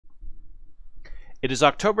It is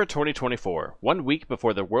October 2024, 1 week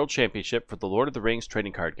before the World Championship for the Lord of the Rings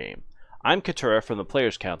trading card game. I'm Ketura from the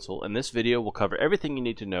Players Council, and this video will cover everything you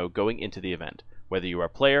need to know going into the event, whether you are a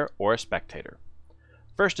player or a spectator.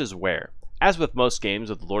 First is where. As with most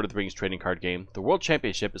games of the Lord of the Rings trading card game, the World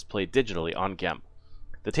Championship is played digitally on GEMP.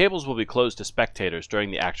 The tables will be closed to spectators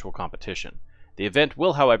during the actual competition. The event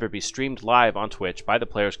will, however, be streamed live on Twitch by the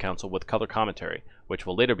Players Council with color commentary, which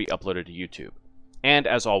will later be uploaded to YouTube. And,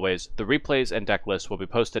 as always, the replays and deck lists will be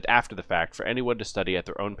posted after the fact for anyone to study at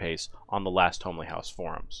their own pace on the Last Homely House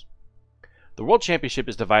forums. The World Championship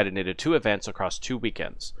is divided into two events across 2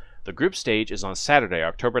 weekends. The group stage is on Saturday,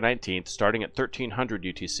 October 19th, starting at 1300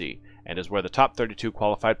 UTC, and is where the top 32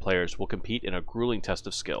 qualified players will compete in a grueling test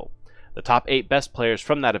of skill. The top 8 best players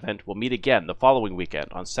from that event will meet again the following weekend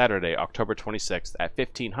on Saturday, October 26th at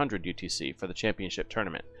 1500 UTC for the championship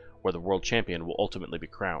tournament, where the world champion will ultimately be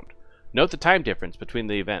crowned. Note the time difference between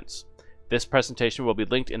the events. This presentation will be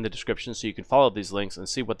linked in the description so you can follow these links and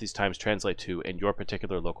see what these times translate to in your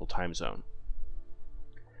particular local time zone.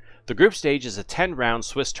 The group stage is a 10-round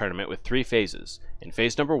Swiss tournament with 3 phases. In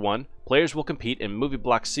phase number 1, players will compete in movie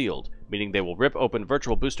block sealed, meaning they will rip open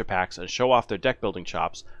virtual booster packs and show off their deck building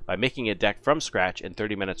chops by making a deck from scratch in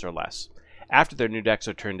 30 minutes or less. After their new decks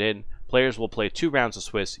are turned in, players will play 2 rounds of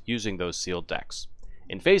Swiss using those sealed decks.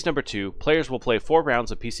 In phase number 2, players will play 4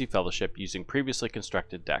 rounds of PC Fellowship using previously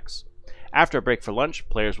constructed decks. After a break for lunch,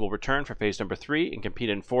 players will return for phase number 3 and compete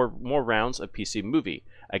in 4 more rounds of PC Movie,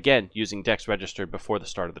 again using decks registered before the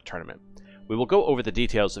start of the tournament. We will go over the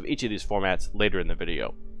details of each of these formats later in the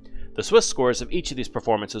video. The Swiss scores of each of these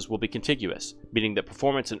performances will be contiguous, meaning that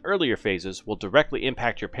performance in earlier phases will directly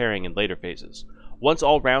impact your pairing in later phases. Once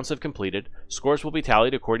all rounds have completed, scores will be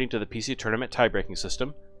tallied according to the PC Tournament tie-breaking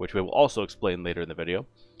system, which we will also explain later in the video,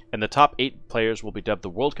 and the top 8 players will be dubbed the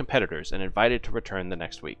World Competitors and invited to return the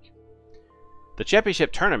next week. The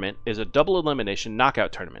Championship Tournament is a double elimination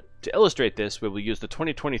knockout tournament. To illustrate this, we will use the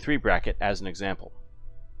 2023 bracket as an example.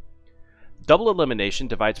 Double elimination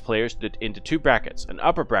divides players into 2 brackets, an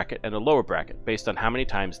upper bracket and a lower bracket, based on how many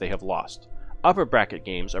times they have lost. Upper bracket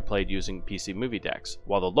games are played using PC Movie decks,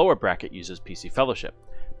 while the lower bracket uses PC Fellowship.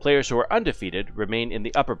 Players who are undefeated remain in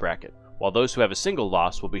the upper bracket, while those who have a single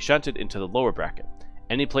loss will be shunted into the lower bracket.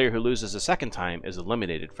 Any player who loses a second time is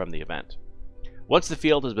eliminated from the event. Once the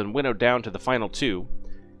field has been winnowed down to the final 2,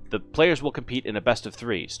 the players will compete in a best of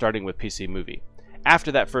 3, starting with PC Movie.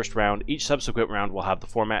 After that first round, each subsequent round will have the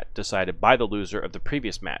format decided by the loser of the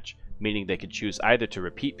previous match, meaning they could choose either to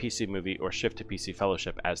repeat PC Movie or shift to PC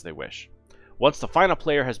Fellowship as they wish. Once the final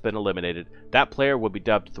player has been eliminated, that player will be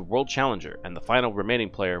dubbed the World Challenger, and the final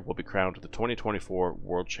remaining player will be crowned the 2024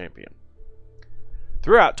 World Champion.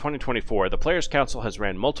 Throughout 2024, the Players Council has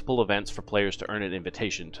ran multiple events for players to earn an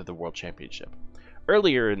invitation to the World Championship.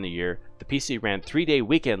 Earlier in the year, the PC ran 3-day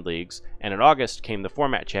weekend leagues, and in August came the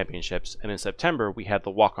Format Championships, and in September we had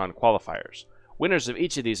the Walk-On Qualifiers. Winners of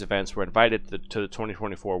each of these events were invited to the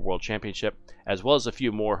 2024 World Championship, as well as a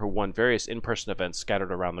few more who won various in-person events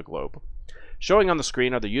scattered around the globe. Showing on the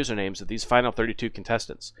screen are the usernames of these final 32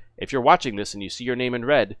 contestants. If you're watching this and you see your name in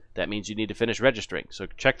red, that means you need to finish registering, so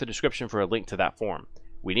check the description for a link to that form.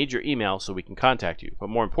 We need your email so we can contact you, but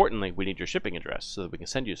more importantly, we need your shipping address so that we can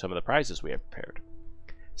send you some of the prizes we have prepared.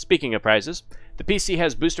 Speaking of prizes, the PC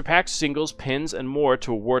has booster packs, singles, pins, and more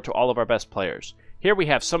to award to all of our best players. Here we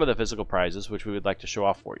have some of the physical prizes which we would like to show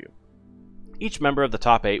off for you. Each member of the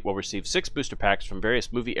top 8 will receive 6 booster packs from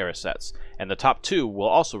various movie era sets, and the top 2 will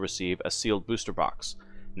also receive a sealed booster box.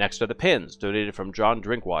 Next are the pins, donated from John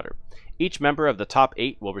Drinkwater. Each member of the top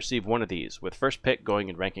 8 will receive one of these, with first pick going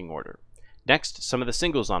in ranking order. Next, some of the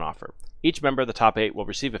singles on offer. Each member of the top 8 will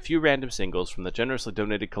receive a few random singles from the generously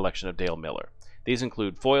donated collection of Dale Miller. These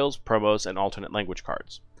include foils, promos, and alternate language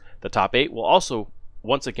cards. The top 8 will also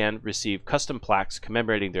once again receive custom plaques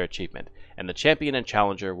commemorating their achievement, and the champion and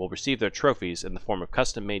challenger will receive their trophies in the form of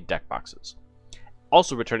custom-made deck boxes.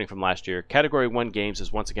 Also returning from last year, Category 1 Games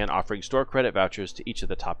is once again offering store credit vouchers to each of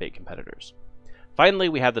the top 8 competitors. Finally,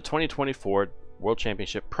 we have the 2024 World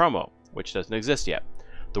Championship promo, which doesn't exist yet.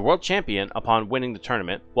 The World Champion, upon winning the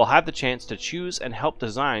tournament, will have the chance to choose and help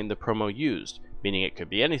design the promo used, meaning it could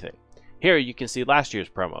be anything. Here you can see last year's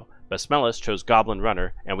promo. Basmelis chose Goblin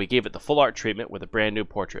Runner, and we gave it the full art treatment with a brand new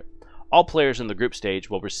portrait. All players in the group stage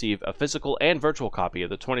will receive a physical and virtual copy of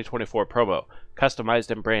the 2024 promo,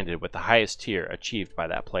 customized and branded with the highest tier achieved by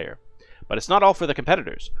that player. But it's not all for the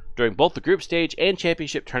competitors. During both the group stage and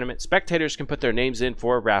championship tournament, spectators can put their names in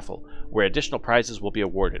for a raffle, where additional prizes will be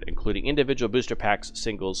awarded, including individual booster packs,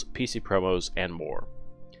 singles, PC promos, and more.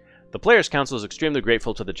 The Players Council is extremely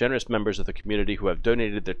grateful to the generous members of the community who have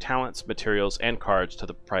donated their talents, materials, and cards to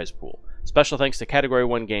the prize pool. Special thanks to Category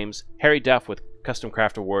 1 Games, Harry Duff with Custom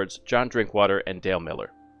Craft Awards, John Drinkwater, and Dale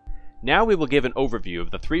Miller. Now we will give an overview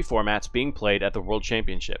of the 3 formats being played at the World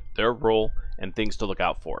Championship, their role, and things to look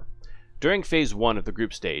out for. During Phase 1 of the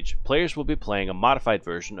group stage, players will be playing a modified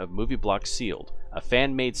version of Movie Block Sealed, a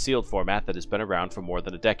fan-made sealed format that has been around for more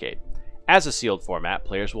than a decade. As a sealed format,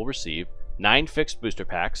 players will receive 9 fixed booster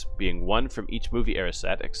packs, being 1 from each movie era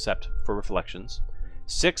set except for Reflections,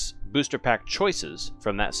 6 booster pack choices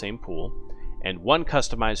from that same pool, and 1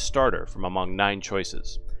 customized starter from among 9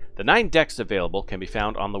 choices. The 9 decks available can be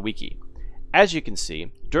found on the wiki. As you can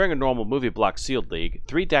see, during a normal Movie Block Sealed League,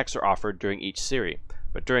 3 decks are offered during each series,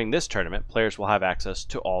 but during this tournament, players will have access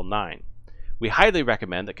to all 9. We highly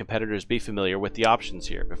recommend that competitors be familiar with the options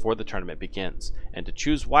here before the tournament begins, and to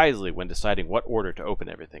choose wisely when deciding what order to open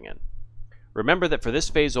everything in. Remember that for this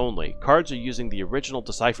phase only, cards are using the original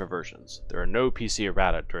Decipher versions. There are no PC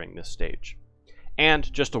errata during this stage.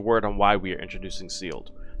 And just a word on why we are introducing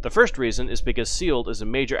Sealed. The first reason is because Sealed is a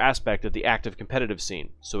major aspect of the active competitive scene,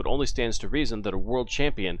 so it only stands to reason that a world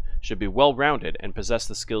champion should be well-rounded and possess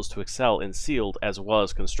the skills to excel in Sealed as well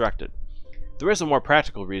as Constructed. There is a more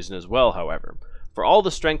practical reason as well, however. For all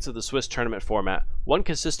the strengths of the Swiss tournament format, one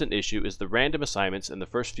consistent issue is the random assignments in the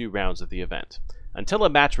first few rounds of the event. Until a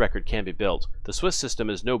match record can be built, the Swiss system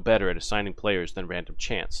is no better at assigning players than random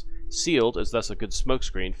chance. Sealed is thus a good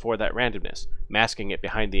smokescreen for that randomness, masking it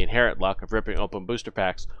behind the inherent luck of ripping open booster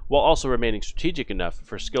packs while also remaining strategic enough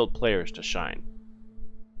for skilled players to shine.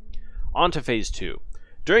 On to Phase 2.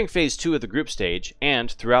 During Phase 2 of the group stage,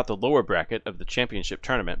 and throughout the lower bracket of the championship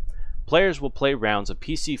tournament, players will play rounds of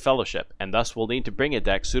PC Fellowship and thus will need to bring a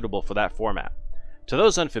deck suitable for that format. To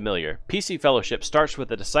those unfamiliar, PC Fellowship starts with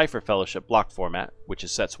the Decipher Fellowship block format, which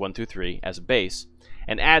is sets 1 through 3, as a base,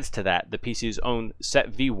 and adds to that the PC's own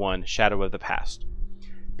Set V1 Shadow of the Past.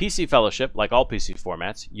 PC Fellowship, like all PC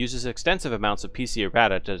formats, uses extensive amounts of PC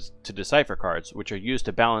errata to decipher cards, which are used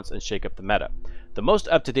to balance and shake up the meta. The most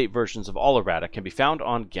up-to-date versions of all errata can be found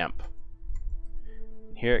on GEMP.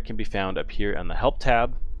 Here it can be found up here on the Help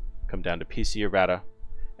tab, come down to PC errata,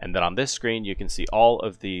 and then on this screen you can see all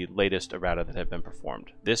of the latest errata that have been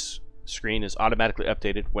performed. This screen is automatically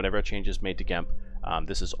updated whenever a change is made to GEMP.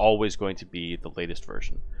 This is always going to be the latest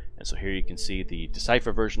version. And so here you can see the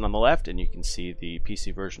Decipher version on the left, and you can see the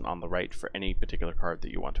PC version on the right for any particular card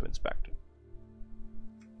that you want to inspect.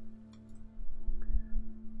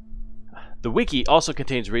 The wiki also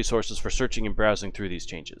contains resources for searching and browsing through these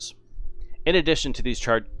changes. In addition to these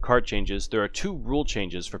card changes, there are 2 rule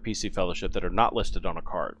changes for PC Fellowship that are not listed on a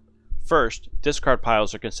card. First, discard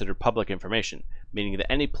piles are considered public information, meaning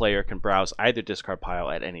that any player can browse either discard pile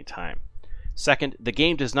at any time. Second, the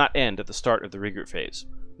game does not end at the start of the regroup phase.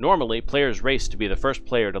 Normally, players race to be the first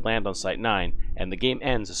player to land on Site 9, and the game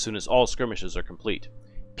ends as soon as all skirmishes are complete.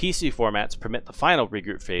 PC formats permit the final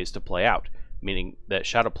regroup phase to play out, meaning that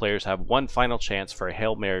Shadow players have one final chance for a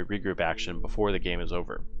Hail Mary regroup action before the game is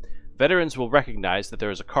over. Veterans will recognize that there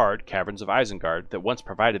is a card, Caverns of Isengard, that once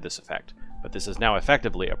provided this effect, but this is now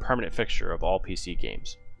effectively a permanent fixture of all PC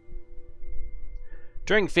games.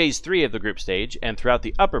 During Phase 3 of the group stage, and throughout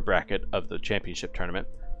the upper bracket of the championship tournament,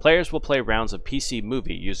 players will play rounds of PC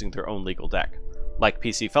Movie using their own legal deck. Like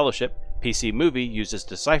PC Fellowship, PC Movie uses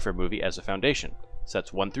Decipher Movie as a foundation.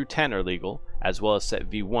 Sets 1 through 10 are legal, as well as Set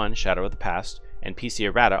V1 Shadow of the Past, and PC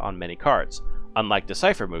Errata on many cards. Unlike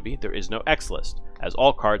Decipher Movie, there is no X list, as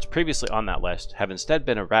all cards previously on that list have instead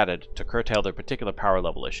been errated to curtail their particular power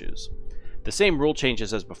level issues. The same rule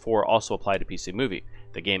changes as before also apply to PC Movie.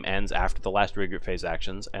 The game ends after the last regroup phase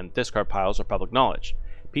actions, and discard piles are public knowledge.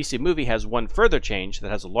 PC Movie has one further change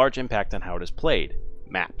that has a large impact on how it is played: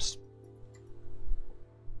 maps.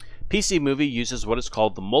 PC Movie uses what is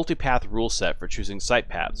called the multipath rule set for choosing site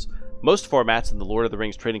paths. Most formats in the Lord of the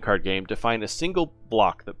Rings trading card game define a single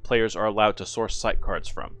block that players are allowed to source site cards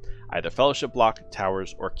from, either Fellowship block,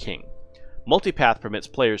 Towers, or King. Multipath permits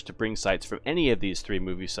players to bring sites from any of these 3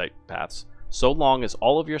 movie site paths, so long as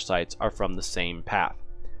all of your sites are from the same path.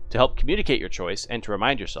 To help communicate your choice and to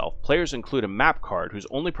remind yourself, players include a map card whose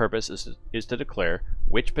only purpose is to declare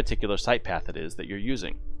which particular site path it is that you're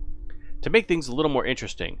using. To make things a little more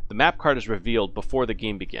interesting, the map card is revealed before the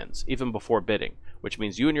game begins, even before bidding, which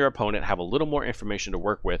means you and your opponent have a little more information to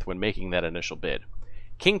work with when making that initial bid.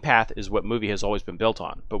 King Path is what Movie has always been built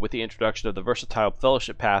on, but with the introduction of the versatile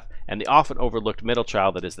Fellowship Path and the often overlooked middle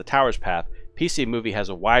child that is the Towers Path, PC Movie has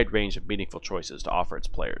a wide range of meaningful choices to offer its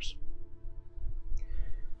players.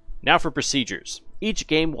 Now for procedures. Each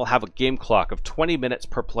game will have a game clock of 20 minutes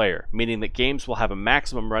per player, meaning that games will have a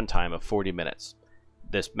maximum runtime of 40 minutes.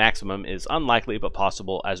 This maximum is unlikely but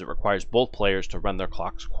possible as it requires both players to run their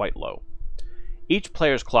clocks quite low. Each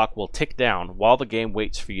player's clock will tick down while the game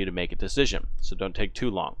waits for you to make a decision, so don't take too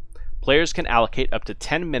long. Players can allocate up to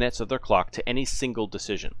 10 minutes of their clock to any single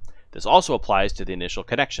decision. This also applies to the initial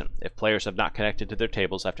connection. If players have not connected to their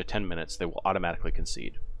tables after 10 minutes, they will automatically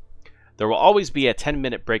concede. There will always be a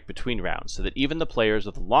 10-minute break between rounds, so that even the players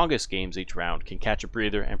with the longest games each round can catch a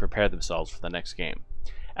breather and prepare themselves for the next game.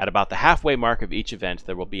 At about the halfway mark of each event,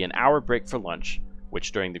 there will be an hour break for lunch,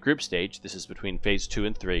 which during the group stage, this is between Phase 2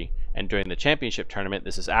 and 3, and during the championship tournament,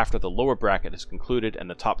 this is after the lower bracket is concluded and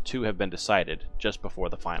the top 2 have been decided, just before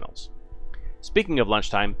the finals. Speaking of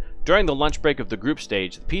lunchtime, during the lunch break of the group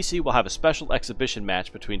stage, the PC will have a special exhibition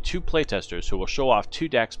match between 2 playtesters who will show off 2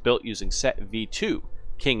 decks built using set V2,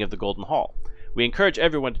 King of the Golden Hall. We encourage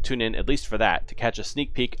everyone to tune in at least for that, to catch a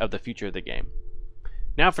sneak peek of the future of the game.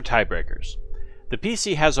 Now for tiebreakers. The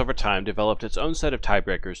PC has over time developed its own set of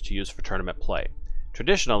tiebreakers to use for tournament play.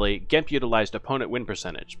 Traditionally, GIMP utilized opponent win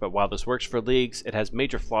percentage, but while this works for leagues, it has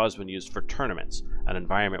major flaws when used for tournaments, an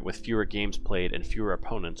environment with fewer games played and fewer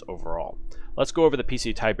opponents overall. Let's go over the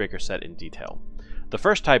PC tiebreaker set in detail. The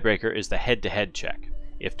first tiebreaker is the head-to-head check.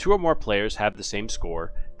 If 2 or more players have the same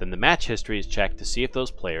score, then the match history is checked to see if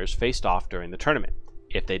those players faced off during the tournament.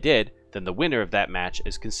 If they did, then the winner of that match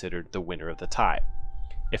is considered the winner of the tie.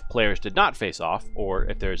 If players did not face off, or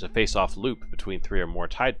if there is a face-off loop between 3 or more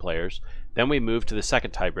tied players, then we move to the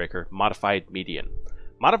second tiebreaker, Modified Median.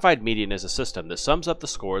 Modified Median is a system that sums up the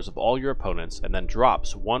scores of all your opponents and then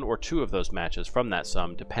drops 1 or 2 of those matches from that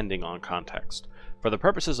sum depending on context. For the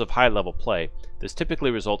purposes of high-level play, this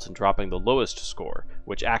typically results in dropping the lowest score,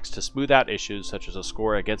 which acts to smooth out issues such as a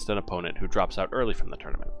score against an opponent who drops out early from the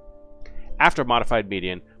tournament. After Modified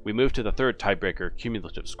Median, we move to the third tiebreaker,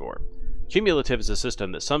 Cumulative Score. Cumulative is a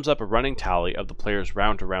system that sums up a running tally of the player's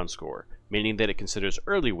round-to-round score, meaning that it considers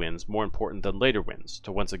early wins more important than later wins,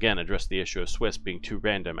 to once again address the issue of Swiss being too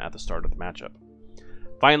random at the start of the matchup.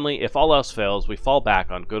 Finally, if all else fails, we fall back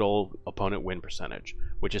on good old opponent win percentage,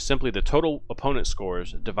 which is simply the total opponent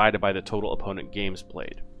scores divided by the total opponent games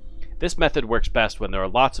played. This method works best when there are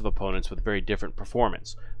lots of opponents with very different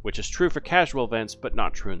performance, which is true for casual events but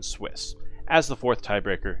not true in Swiss. As the fourth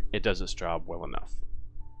tiebreaker, it does its job well enough.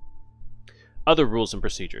 Other rules and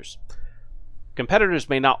procedures. Competitors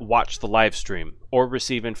may not watch the live stream or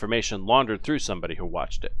receive information laundered through somebody who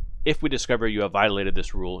watched it. If we discover you have violated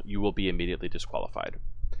this rule, you will be immediately disqualified.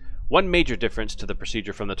 One major difference to the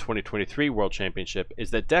procedure from the 2023 World Championship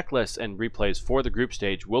is that deck lists and replays for the group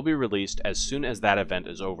stage will be released as soon as that event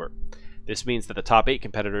is over. This means that the top 8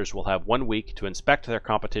 competitors will have 1 week to inspect their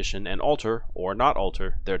competition and alter, or not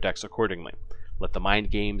alter, their decks accordingly. Let the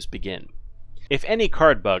mind games begin. If any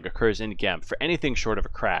card bug occurs in GIMP for anything short of a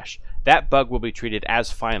crash, that bug will be treated as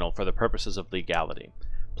final for the purposes of legality.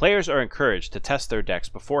 Players are encouraged to test their decks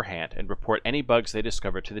beforehand and report any bugs they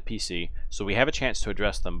discover to the PC so we have a chance to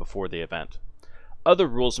address them before the event. Other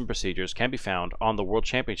rules and procedures can be found on the World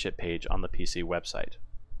Championship page on the PC website.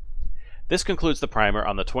 This concludes the primer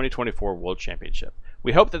on the 2024 World Championship.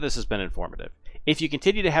 We hope that this has been informative. If you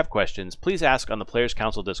continue to have questions, please ask on the Players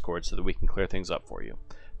Council Discord so that we can clear things up for you.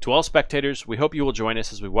 To all spectators, we hope you will join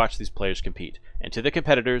us as we watch these players compete, and to the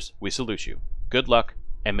competitors, we salute you. Good luck,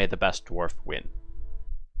 and may the best dwarf win.